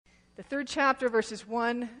The third chapter, verses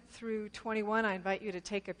 1 through 21. I invite you to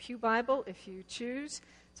take a pew Bible if you choose.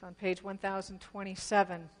 It's on page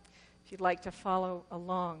 1027 if you'd like to follow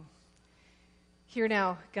along. Hear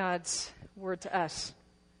now God's word to us.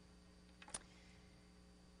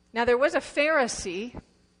 Now there was a Pharisee,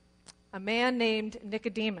 a man named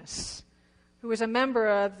Nicodemus, who was a member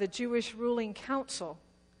of the Jewish ruling council.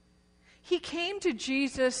 He came to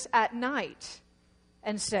Jesus at night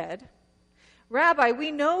and said, "Rabbi,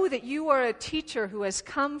 we know that you are a teacher who has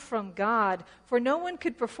come from God, for no one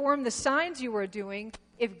could perform the signs you are doing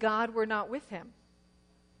if God were not with him."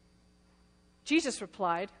 Jesus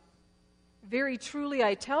replied, "Very truly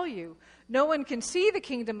I tell you, no one can see the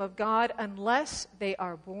kingdom of God unless they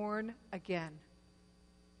are born again."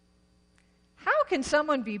 "How can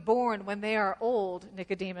someone be born when they are old?"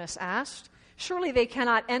 Nicodemus asked. "Surely they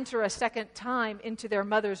cannot enter a second time into their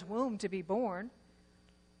mother's womb to be born."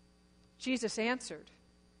 Jesus answered,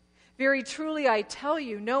 "Very truly I tell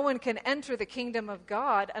you, no one can enter the kingdom of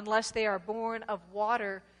God unless they are born of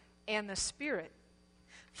water and the Spirit.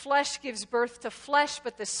 Flesh gives birth to flesh,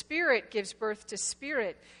 but the Spirit gives birth to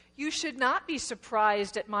spirit. You should not be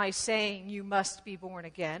surprised at my saying you must be born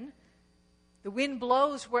again. The wind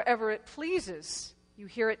blows wherever it pleases. You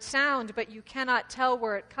hear its sound, but you cannot tell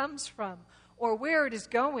where it comes from or where it is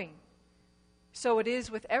going. So it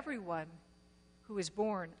is with everyone who is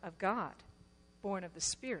born of God, born of the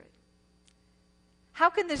Spirit." "How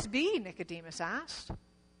can this be?" Nicodemus asked.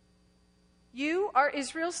 "You are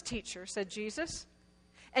Israel's teacher," said Jesus,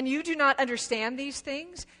 "and you do not understand these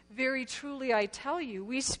things? Very truly I tell you,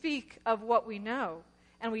 we speak of what we know,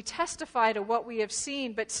 and we testify to what we have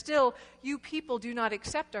seen, but still you people do not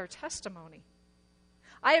accept our testimony.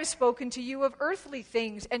 I have spoken to you of earthly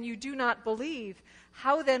things, and you do not believe.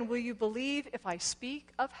 How then will you believe if I speak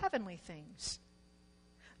of heavenly things?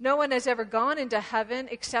 No one has ever gone into heaven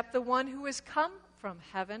except the one who has come from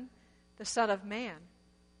heaven, the Son of Man.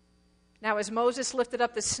 Now as Moses lifted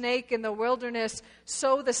up the snake in the wilderness,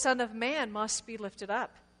 so the Son of Man must be lifted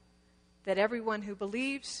up, that everyone who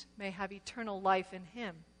believes may have eternal life in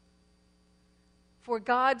him. For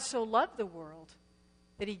God so loved the world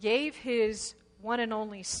that he gave his one and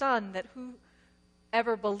only Son, that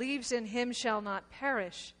whoever believes in him shall not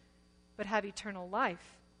perish, but have eternal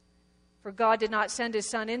life. For God did not send his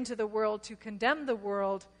Son into the world to condemn the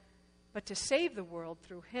world, but to save the world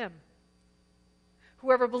through him.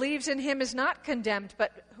 Whoever believes in him is not condemned,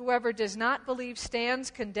 but whoever does not believe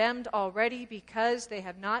stands condemned already, because they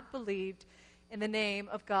have not believed in the name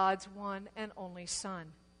of God's one and only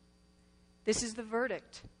Son. This is the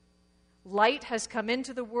verdict. Light has come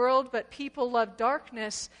into the world, but people love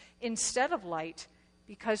darkness instead of light,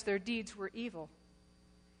 because their deeds were evil.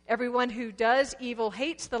 Everyone who does evil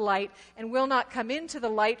hates the light and will not come into the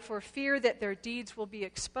light for fear that their deeds will be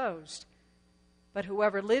exposed. But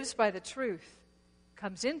whoever lives by the truth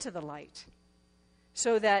comes into the light,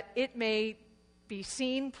 so that it may be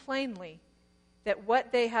seen plainly that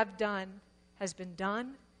what they have done has been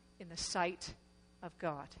done in the sight of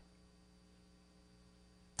God."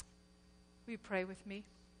 Will you pray with me?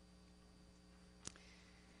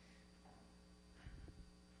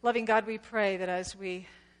 Loving God, we pray that as we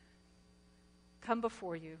come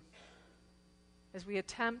before you, as we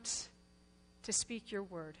attempt to speak your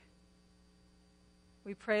word,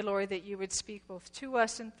 we pray, Lord, that you would speak both to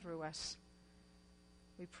us and through us.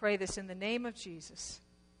 We pray this in the name of Jesus.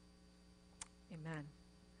 Amen.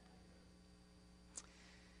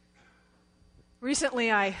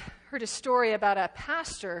 Recently, I heard a story about a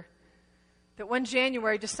pastor that one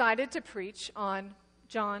January decided to preach on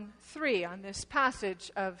John 3, on this passage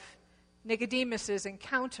of Nicodemus'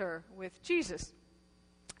 encounter with Jesus.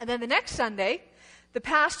 And then the next Sunday, the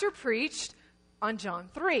pastor preached on John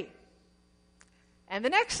 3. And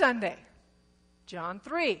the next Sunday, John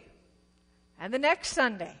 3. And the next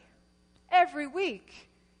Sunday. Every week,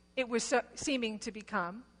 it was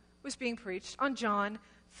was being preached on John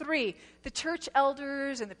 3. The church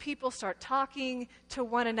elders and the people start talking to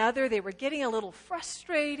one another. They were getting a little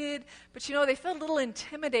frustrated, but they felt a little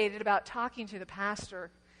intimidated about talking to the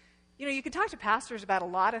pastor. You can talk to pastors about a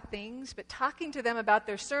lot of things, but talking to them about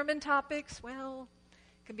their sermon topics, well,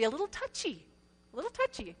 can be a little touchy. A little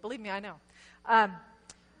touchy, believe me, I know.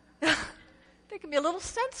 They can be a little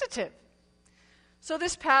sensitive. So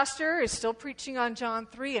this pastor is still preaching on John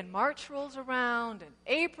 3, and March rolls around, and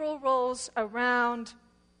April rolls around,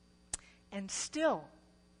 and still,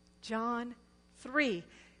 John 3.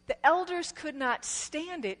 The elders could not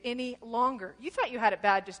stand it any longer. You thought you had it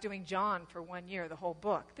bad just doing John for 1 year, the whole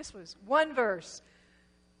book. This was one verse,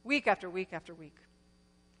 week after week after week.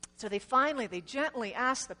 So they gently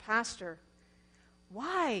asked the pastor,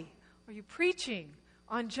 Why are you preaching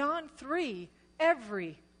on John 3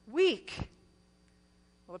 every week?"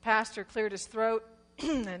 Well, the pastor cleared his throat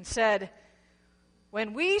and said,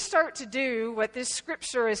 "When we start to do what this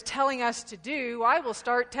scripture is telling us to do, I will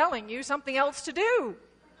start telling you something else to do."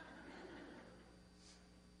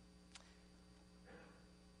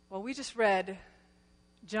 Well, we just read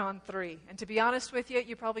John 3. And to be honest with you,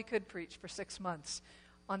 you probably could preach for 6 months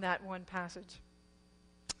on that one passage.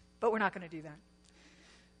 But we're not going to do that.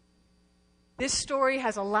 This story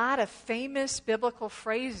has a lot of famous biblical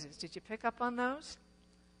phrases. Did you pick up on those?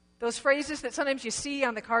 Those phrases that sometimes you see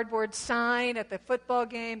on the cardboard sign at the football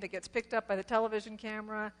game that gets picked up by the television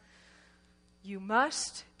camera. "You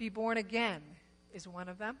must be born again" is one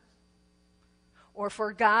of them. Or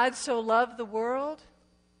 "For God so loved the world."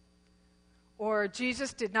 Or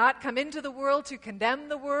 "Jesus did not come into the world to condemn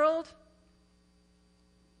the world."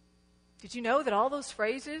 Did you know that all those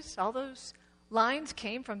phrases, all those lines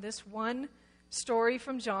came from this one story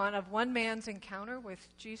from John of one man's encounter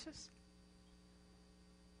with Jesus?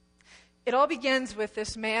 It all begins with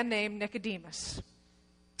this man named Nicodemus.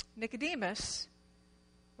 Nicodemus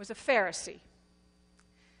was a Pharisee.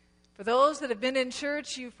 For those that have been in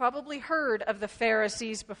church, you've probably heard of the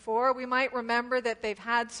Pharisees before. We might remember that they've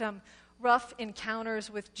had some rough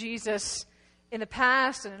encounters with Jesus in the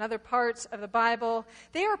past and in other parts of the Bible.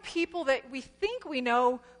 They are people that we think we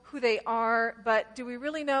know who they are, but do we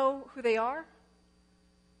really know who they are?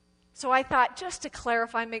 So I thought, just to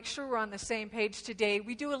clarify, make sure we're on the same page today,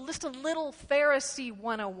 we do just a little Pharisee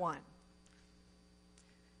 101.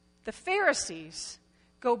 The Pharisees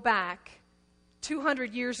go back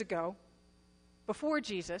 200 years ago,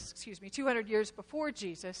 200 years before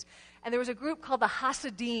Jesus, and there was a group called the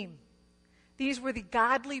Hasidim. These were the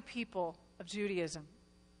godly people of Judaism.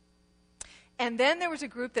 And then there was a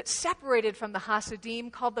group that separated from the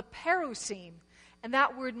Hasidim called the Perusim, and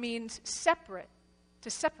that word means separate,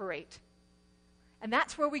 to separate. And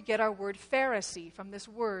that's where we get our word Pharisee, from this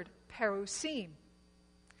word Perusim.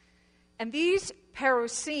 And these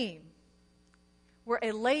Perusim were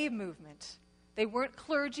a lay movement. They weren't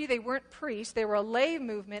clergy, they weren't priests, they were a lay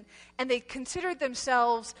movement, and they considered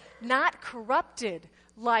themselves not corrupted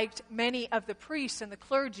like many of the priests and the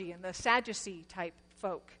clergy and the Sadducee type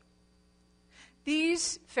folk.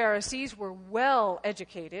 These Pharisees were well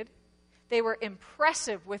educated. They were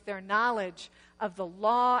impressive with their knowledge of the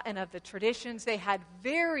law and of the traditions. They had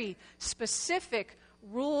very specific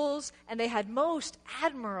rules, and they had most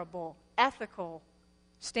admirable ethical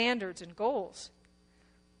standards and goals.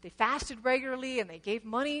 They fasted regularly, and they gave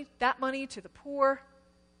that money to the poor.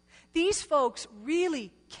 These folks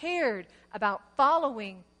really cared about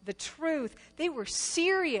following the truth. They were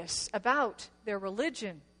serious about their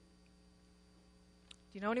religion.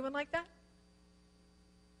 Do you know anyone like that?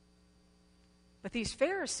 But these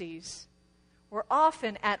Pharisees were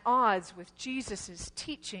often at odds with Jesus'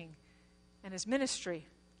 teaching and his ministry.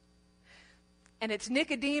 And it's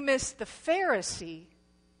Nicodemus the Pharisee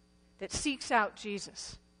that seeks out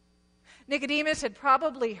Jesus. Nicodemus had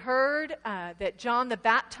probably heard that John the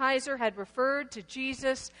Baptizer had referred to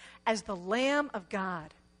Jesus as the Lamb of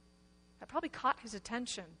God. That probably caught his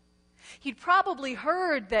attention. He'd probably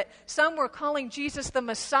heard that some were calling Jesus the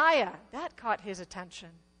Messiah. That caught his attention.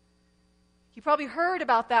 He probably heard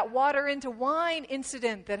about that water into wine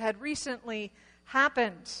incident that had recently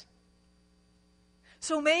happened.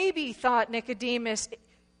 So maybe, thought Nicodemus,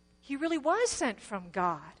 he really was sent from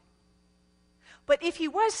God. But if he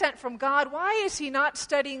was sent from God, why is he not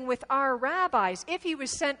studying with our rabbis? If he was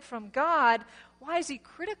sent from God, why is he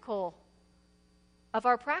critical of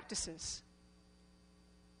our practices?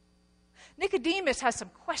 Nicodemus has some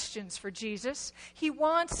questions for Jesus. He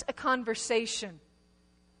wants a conversation.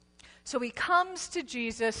 So he comes to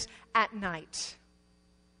Jesus at night.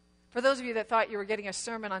 For those of you that thought you were getting a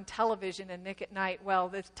sermon on television and Nick at Night, well,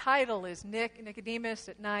 the title is Nicodemus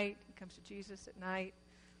at night. He comes to Jesus at night.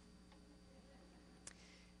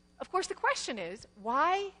 Of course, the question is,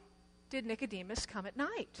 why did Nicodemus come at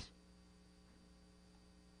night?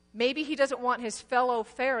 Maybe he doesn't want his fellow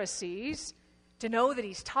Pharisees to know that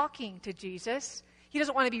he's talking to Jesus. He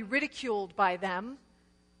doesn't want to be ridiculed by them.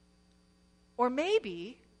 Or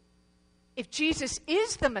maybe, if Jesus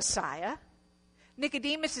is the Messiah,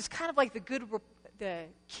 Nicodemus is kind of like the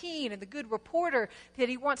keen and the good reporter that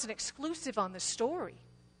he wants an exclusive on the story.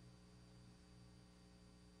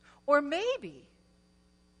 Or maybe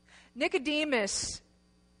Nicodemus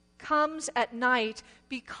comes at night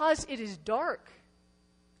because it is dark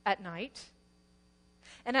at night.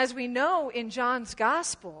 And as we know in John's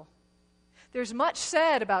Gospel, there's much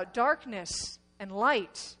said about darkness and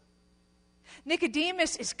light.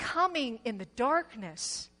 Nicodemus is coming in the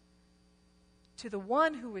darkness to the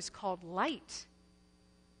one who is called Light.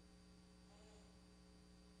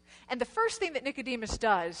 And the first thing that Nicodemus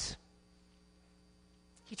does,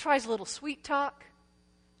 he tries a little sweet talk.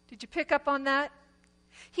 Did you pick up on that?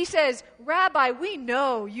 He says, Rabbi, we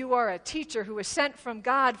know you are a teacher who is sent from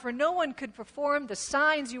God, for no one could perform the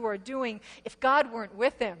signs you are doing if God weren't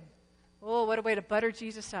with him. Oh, what a way to butter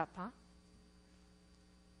Jesus up, huh?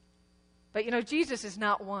 But Jesus is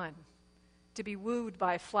not one to be wooed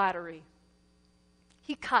by flattery.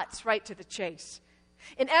 He cuts right to the chase.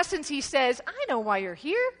 In essence, he says, I know why you're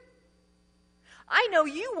here. I know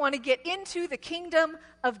you want to get into the kingdom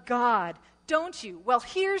of God, don't you? Well,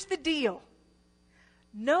 here's the deal.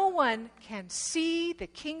 No one can see the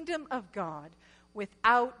kingdom of God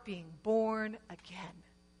without being born again.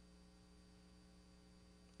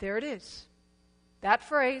 There it is. That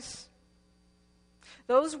phrase.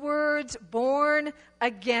 Those words, born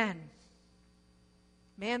again.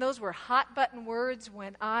 Man, those were hot-button words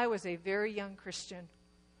when I was a very young Christian.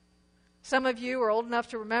 Some of you are old enough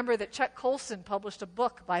to remember that Chuck Colson published a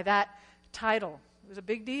book by that title. It was a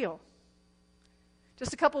big deal.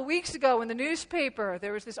 Just a couple weeks ago in the newspaper,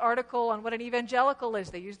 there was this article on what an evangelical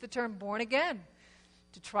is. They used the term born again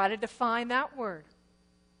to try to define that word.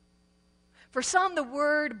 For some, the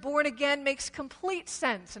word born again makes complete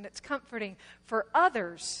sense and it's comforting. For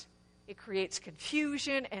others, it creates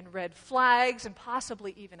confusion and red flags and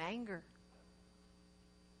possibly even anger.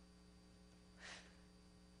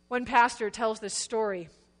 One pastor tells this story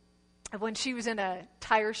of when she was in a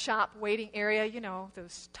tire shop waiting area,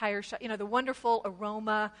 those tire shop, the wonderful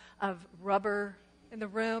aroma of rubber in the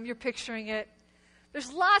room. You're picturing it.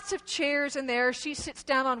 There's lots of chairs in there. She sits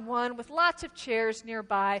down on one with lots of chairs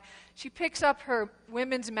nearby. She picks up her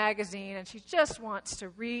women's magazine and she just wants to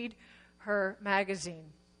read her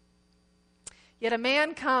magazine. Yet a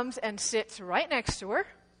man comes and sits right next to her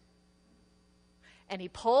and he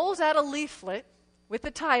pulls out a leaflet with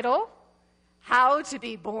the title, How to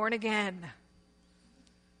Be Born Again.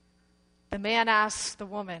 The man asks the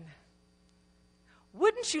woman,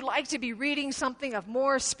 wouldn't you like to be reading something of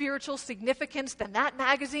more spiritual significance than that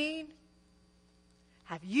magazine?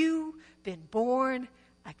 Have you been born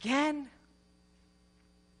again?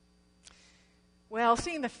 Well,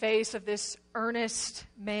 seeing the face of this earnest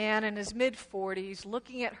man in his mid-40s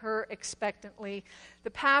looking at her expectantly,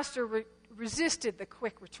 the pastor resisted the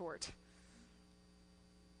quick retort.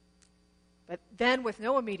 But then, with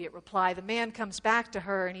no immediate reply, the man comes back to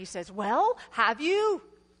her and he says, well, have you?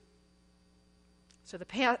 So the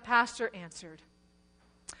pastor answered,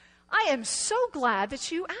 I am so glad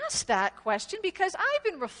that you asked that question because I've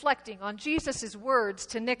been reflecting on Jesus' words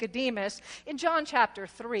to Nicodemus in John chapter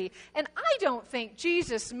 3, and I don't think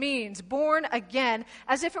Jesus means born again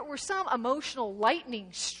as if it were some emotional lightning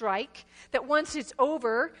strike that once it's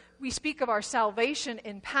over, we speak of our salvation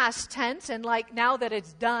in past tense, and like now that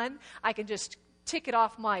it's done, I can just tick it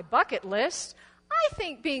off my bucket list. I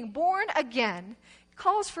think being born again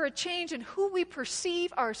calls for a change in who we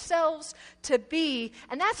perceive ourselves to be,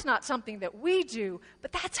 and that's not something that we do,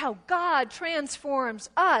 but that's how God transforms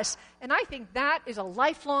us, and I think that is a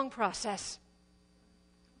lifelong process.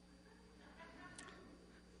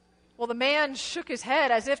 Well, the man shook his head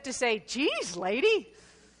as if to say, geez, lady,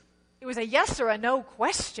 it was a yes or a no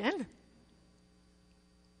question.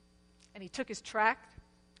 And he took his tract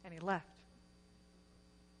and he left.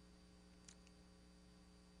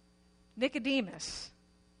 Nicodemus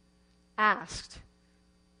asked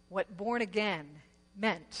what born again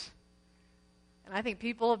meant. And I think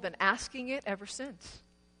people have been asking it ever since.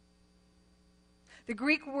 The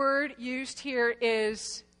Greek word used here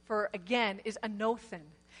for again is anothen.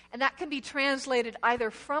 And that can be translated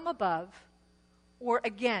either from above or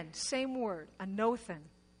again, same word, anothen.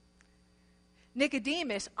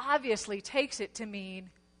 Nicodemus obviously takes it to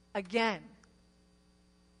mean again.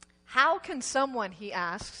 How can someone, he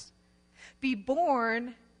asks, be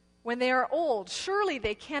born when they are old? Surely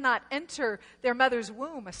they cannot enter their mother's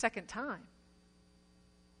womb a second time.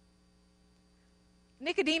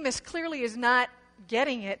 Nicodemus clearly is not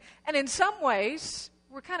getting it. And in some ways,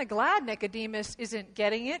 we're kind of glad Nicodemus isn't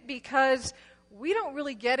getting it because we don't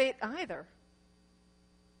really get it either.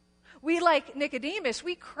 We, like Nicodemus,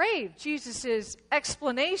 we crave Jesus'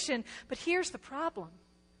 explanation, but here's the problem.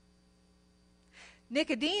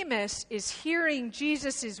 Nicodemus is hearing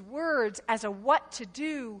Jesus' words as a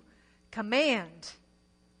what-to-do command,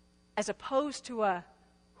 as opposed to a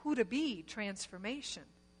who-to-be transformation.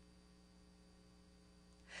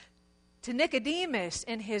 To Nicodemus,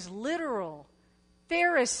 in his literal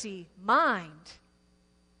Pharisee mind,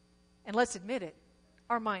 and let's admit it,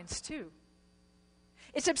 our minds too,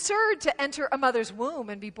 it's absurd to enter a mother's womb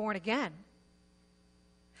and be born again.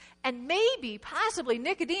 And maybe, possibly,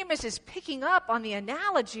 Nicodemus is picking up on the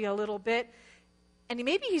analogy a little bit, and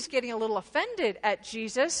maybe he's getting a little offended at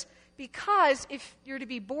Jesus, because if you're to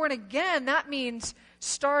be born again, that means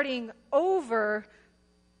starting over.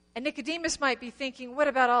 And Nicodemus might be thinking, what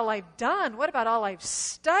about all I've done? What about all I've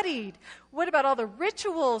studied? What about all the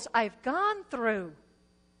rituals I've gone through?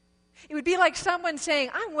 It would be like someone saying,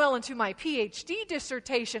 I'm well into my PhD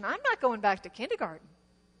dissertation. I'm not going back to kindergarten.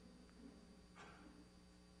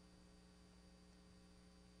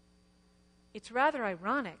 It's rather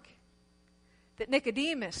ironic that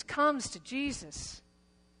Nicodemus comes to Jesus.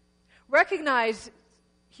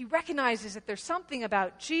 He recognizes that there's something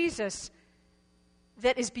about Jesus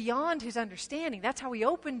that is beyond his understanding. That's how he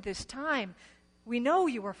opened this time. We know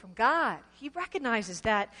you are from God. He recognizes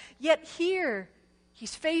that. Yet here,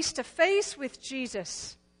 he's face to face with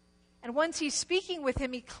Jesus. And once he's speaking with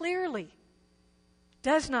him, he clearly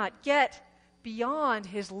does not get beyond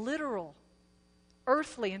his literal,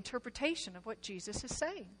 earthly interpretation of what Jesus is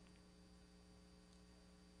saying.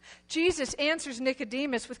 Jesus answers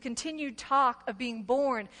Nicodemus with continued talk of being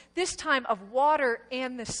born, this time of water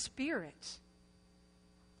and the Spirit.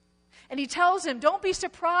 And he tells him, don't be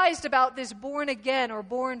surprised about this born again or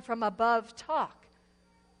born from above talk.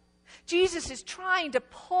 Jesus is trying to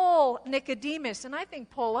pull Nicodemus, and I think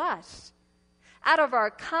pull us, out of our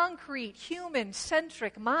concrete,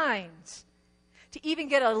 human-centric minds to even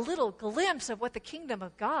get a little glimpse of what the kingdom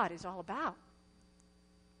of God is all about.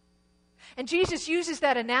 And Jesus uses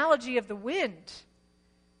that analogy of the wind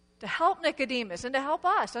to help Nicodemus and to help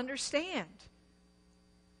us understand.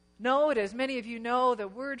 Note, as many of you know, the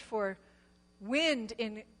word for wind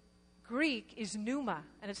in Greek is pneuma,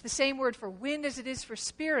 and it's the same word for wind as it is for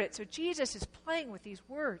spirit. So Jesus is playing with these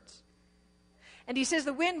words. And he says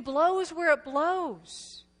the wind blows where it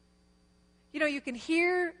blows. You know, you can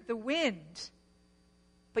hear the wind,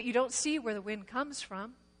 but you don't see where the wind comes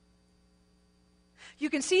from.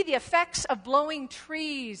 You can see the effects of blowing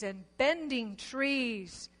trees and bending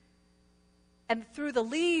trees and through the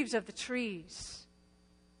leaves of the trees,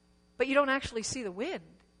 but you don't actually see the wind.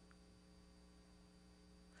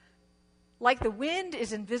 Like the wind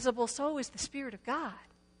is invisible, so is the Spirit of God.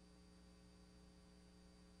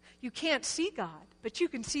 You can't see God, but you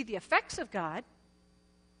can see the effects of God.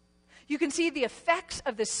 You can see the effects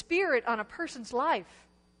of the Spirit on a person's life.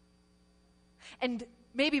 And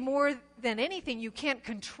maybe more than anything, you can't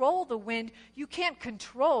control the wind. You can't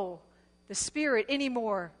control the Spirit any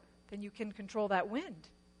more than you can control that wind.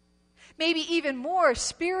 Maybe even more,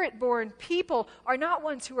 Spirit-born people are not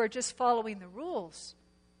ones who are just following the rules.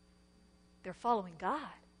 They're following God.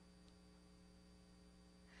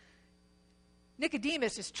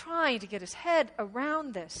 Nicodemus is trying to get his head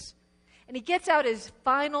around this. And he gets out his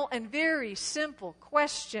final and very simple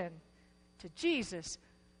question to Jesus.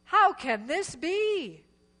 How can this be?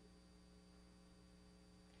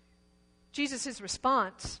 Jesus'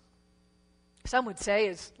 response, some would say,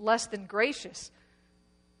 is less than gracious.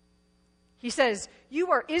 He says,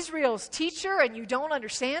 you are Israel's teacher and you don't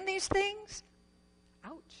understand these things?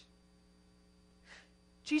 Ouch.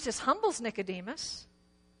 Jesus humbles Nicodemus.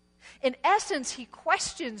 In essence, he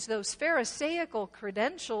questions those Pharisaical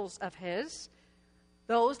credentials of his,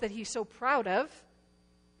 those that he's so proud of.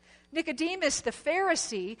 Nicodemus, the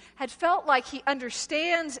Pharisee, had felt like he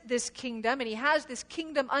understands this kingdom and he has this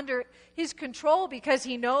kingdom under his control because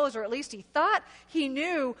he knows, or at least he thought he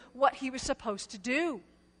knew, what he was supposed to do.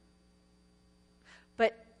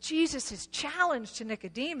 But Jesus' challenge to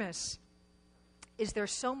Nicodemus is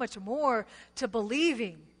there's so much more to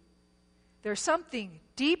believing. There's something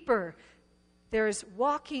deeper. There's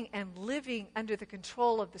walking and living under the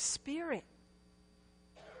control of the Spirit.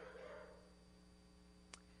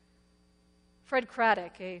 Fred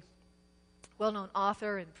Craddock, a well-known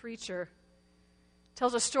author and preacher,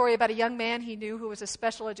 tells a story about a young man he knew who was a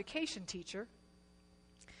special education teacher.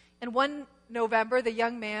 And one November, the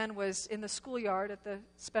young man was in the schoolyard at the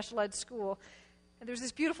special ed school, and there was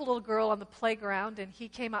this beautiful little girl on the playground, and he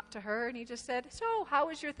came up to her and he just said, "So, how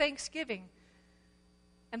was your Thanksgiving?"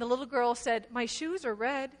 And the little girl said, "My shoes are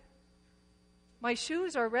red. My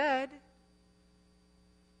shoes are red."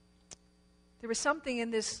 There was something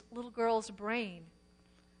in this little girl's brain,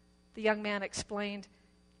 the young man explained,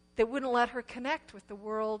 that wouldn't let her connect with the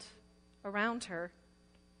world around her.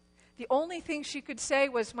 The only thing she could say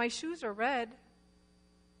was, "My shoes are red.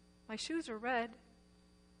 My shoes are red."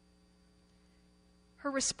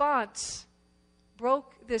 Her response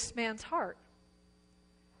broke this man's heart.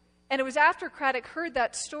 And it was after Craddock heard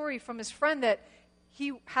that story from his friend that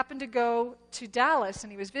he happened to go to Dallas,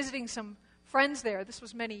 and he was visiting some friends there. This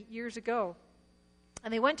was many years ago.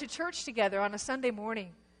 And they went to church together on a Sunday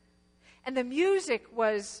morning. And the music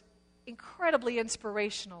was incredibly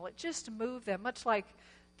inspirational. It just moved them, much like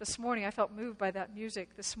this morning. I felt moved by that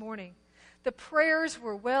music this morning. The prayers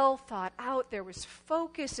were well thought out. There was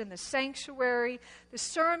focus in the sanctuary. The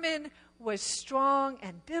sermon was strong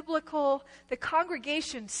and biblical. The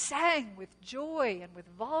congregation sang with joy and with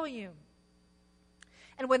volume.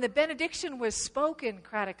 And when the benediction was spoken,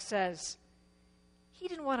 Craddock says, he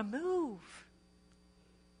didn't want to move.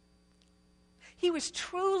 He was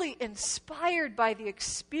truly inspired by the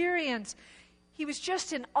experience. He was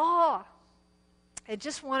just in awe and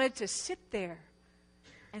just wanted to sit there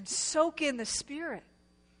and soak in the Spirit.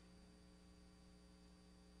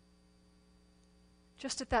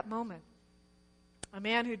 Just at that moment, a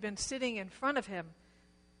man who'd been sitting in front of him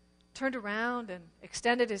turned around and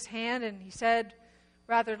extended his hand, and he said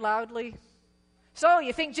rather loudly, "So,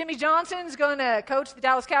 you think Jimmy Johnson's going to coach the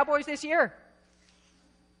Dallas Cowboys this year?"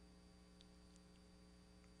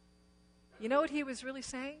 You know what he was really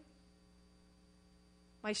saying?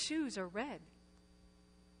 My shoes are red.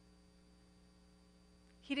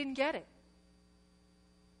 He didn't get it.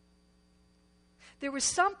 There was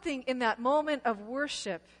something in that moment of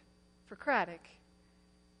worship for Craddock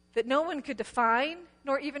that no one could define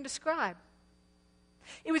nor even describe.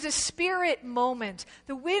 It was a spirit moment.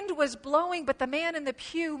 The wind was blowing, but the man in the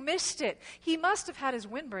pew missed it. He must have had his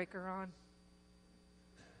windbreaker on.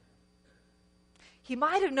 He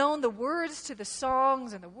might have known the words to the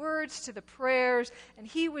songs and the words to the prayers, and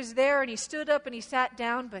he was there and he stood up and he sat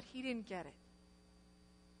down, but he didn't get it.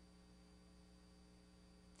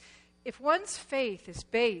 If one's faith is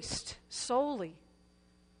based solely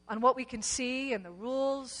on what we can see and the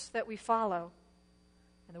rules that we follow,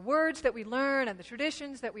 and the words that we learn and the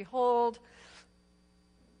traditions that we hold,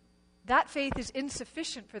 that faith is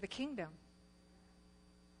insufficient for the kingdom.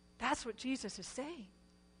 That's what Jesus is saying.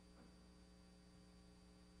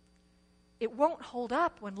 It won't hold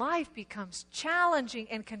up when life becomes challenging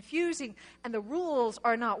and confusing and the rules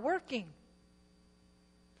are not working.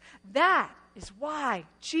 That is why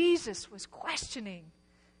Jesus was questioning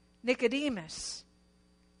Nicodemus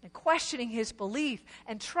and questioning his belief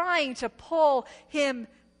and trying to pull him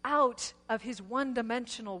out of his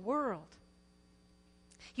one-dimensional world.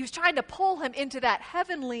 He was trying to pull him into that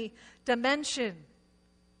heavenly dimension.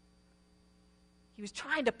 He was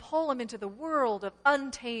trying to pull him into the world of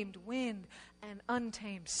untamed wind and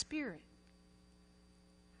untamed spirit.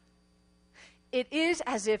 It is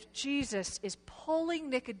as if Jesus is pulling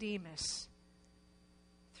Nicodemus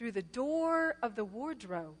through the door of the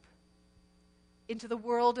wardrobe into the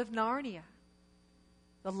world of Narnia,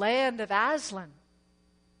 the land of Aslan,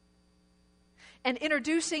 and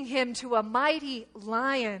introducing him to a mighty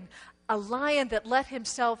lion, a lion that let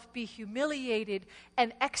himself be humiliated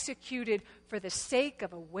and executed for the sake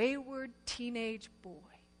of a wayward teenage boy.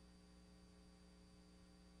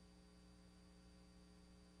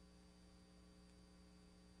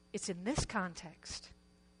 It's in this context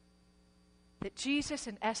that Jesus,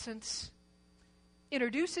 in essence,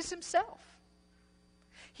 introduces himself.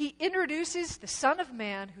 He introduces the Son of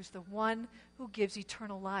Man, who's the one who gives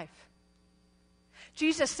eternal life.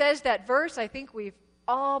 Jesus says that verse, I think we've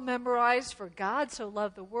all memorized, "For God so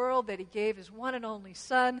loved the world that he gave his one and only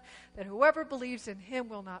Son, that whoever believes in him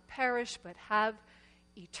will not perish but have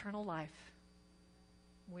eternal life."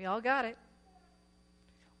 We all got it.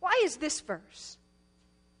 Why is this verse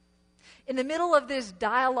in the middle of this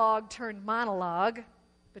dialogue turned monologue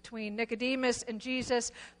between Nicodemus and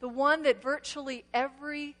Jesus, the one that virtually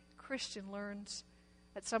every Christian learns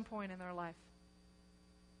at some point in their life?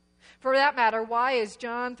 For that matter, why is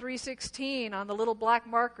John 3:16 on the little black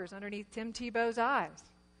markers underneath Tim Tebow's eyes?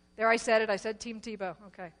 There, I said it. I said Tim Tebow.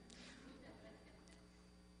 Okay.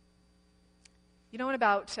 You know, in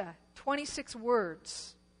about 26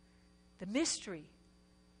 words, the mystery,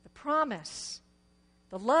 the promise,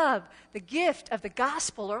 the love, the gift of the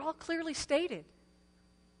gospel are all clearly stated.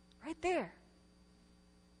 Right there.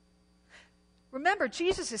 Remember,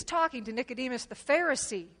 Jesus is talking to Nicodemus the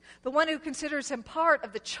Pharisee, the one who considers him part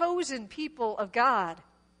of the chosen people of God,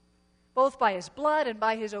 both by his blood and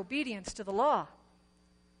by his obedience to the law.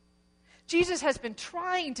 Jesus has been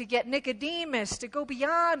trying to get Nicodemus to go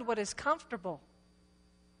beyond what is comfortable.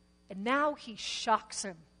 And now he shocks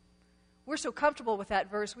him. We're so comfortable with that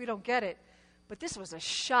verse, we don't get it. But this was a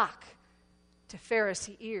shock to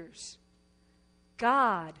Pharisee ears.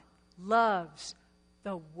 God loves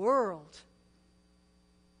the world.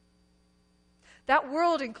 That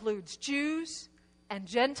world includes Jews and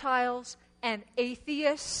Gentiles and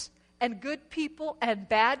atheists and good people and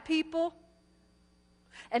bad people.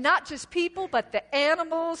 And not just people, but the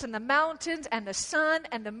animals and the mountains and the sun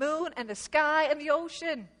and the moon and the sky and the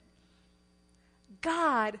ocean.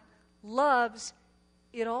 God loves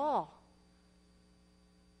it all.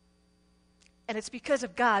 And it's because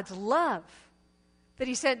of God's love that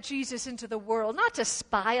he sent Jesus into the world, not to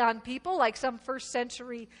spy on people like some first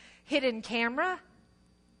century hidden camera.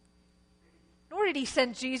 Nor did he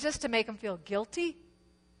send Jesus to make them feel guilty.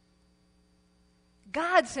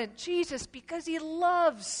 God sent Jesus because he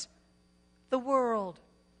loves the world.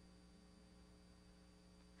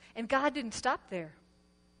 And God didn't stop there.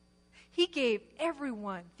 He gave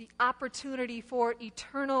everyone the opportunity for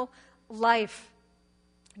eternal life.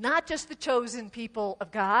 Not just the chosen people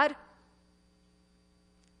of God,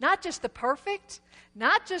 not just the perfect,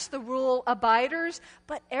 not just the rule abiders,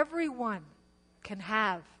 but everyone can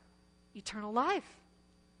have eternal life.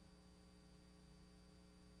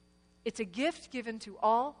 It's a gift given to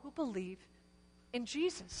all who believe in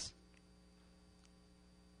Jesus.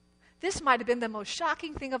 This might have been the most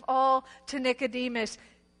shocking thing of all to Nicodemus.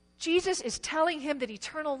 Jesus is telling him that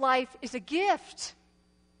eternal life is a gift.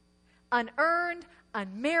 Unearned,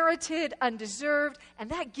 unmerited, undeserved, and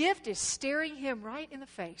that gift is staring him right in the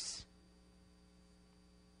face.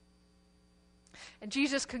 And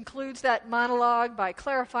Jesus concludes that monologue by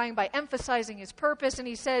clarifying, by emphasizing his purpose, and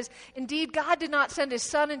he says, "Indeed, God did not send his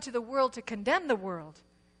Son into the world to condemn the world,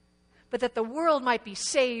 but that the world might be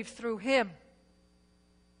saved through him."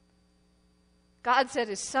 God sent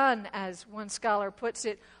his Son, as one scholar puts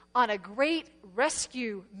it, on a great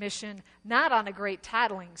rescue mission, not on a great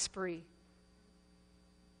tattling spree.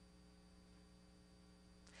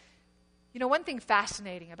 You know, one thing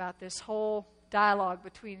fascinating about this whole dialogue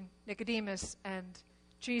between Nicodemus and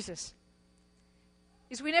Jesus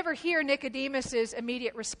is we never hear Nicodemus's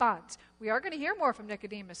immediate response. We are going to hear more from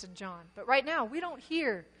Nicodemus in John, but right now we don't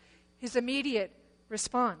hear his immediate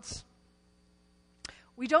response.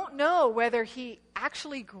 We don't know whether he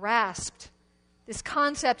actually grasped this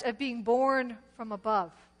concept of being born from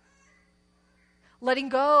above, letting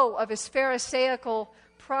go of his Pharisaical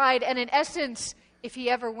pride, and in essence, if he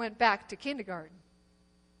ever went back to kindergarten.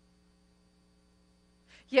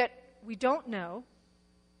 Yet, we don't know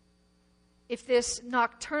if this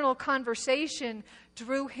nocturnal conversation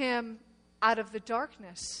drew him out of the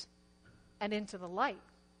darkness and into the light.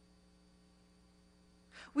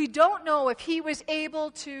 We don't know if he was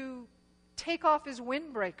able to take off his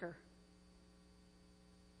windbreaker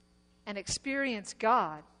and experience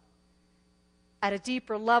God at a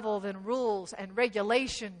deeper level than rules and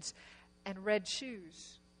regulations and red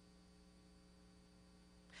shoes.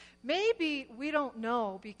 Maybe we don't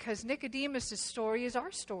know because Nicodemus' story is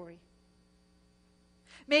our story.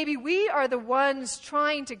 Maybe we are the ones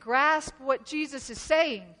trying to grasp what Jesus is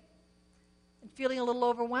saying and feeling a little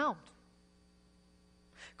overwhelmed,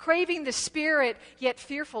 craving the Spirit, yet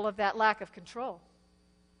fearful of that lack of control.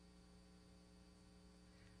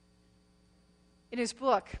 In his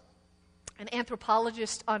book, An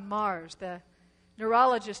Anthropologist on Mars, the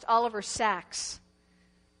neurologist Oliver Sacks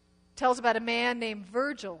tells about a man named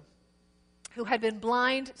Virgil who had been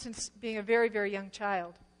blind since being a very, very young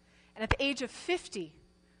child, and at the age of 50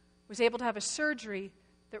 was able to have a surgery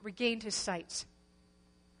that regained his sight.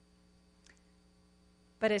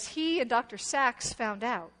 But as he and Dr. Sacks found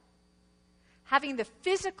out, having the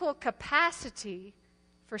physical capacity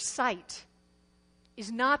for sight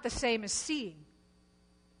is not the same as seeing.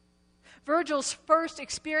 Virgil's first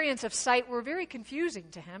experience of sight were very confusing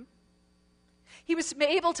to him. He was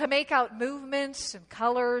able to make out movements and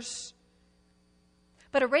colors,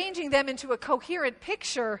 but arranging them into a coherent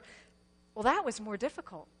picture, well, that was more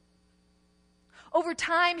difficult. Over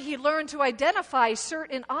time, he learned to identify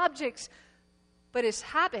certain objects, but his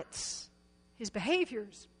habits, his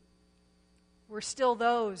behaviors, were still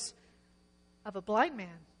those of a blind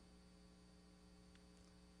man.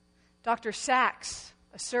 Dr. Sacks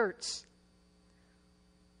asserts,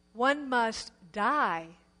 one must die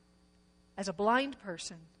as a blind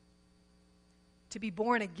person to be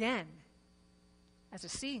born again as a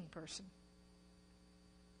seeing person.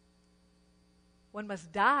 One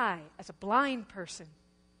must die as a blind person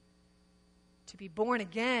to be born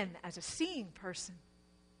again as a seeing person.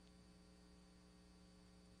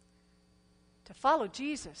 To follow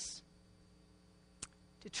Jesus,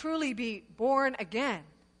 to truly be born again,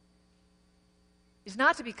 is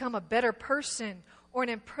not to become a better person or an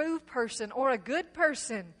improved person or a good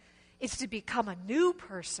person. It's to become a new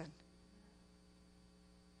person.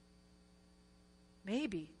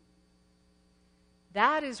 Maybe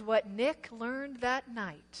that is what Nick learned that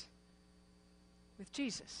night with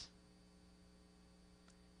Jesus.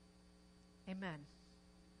 Amen.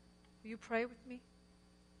 Will you pray with me?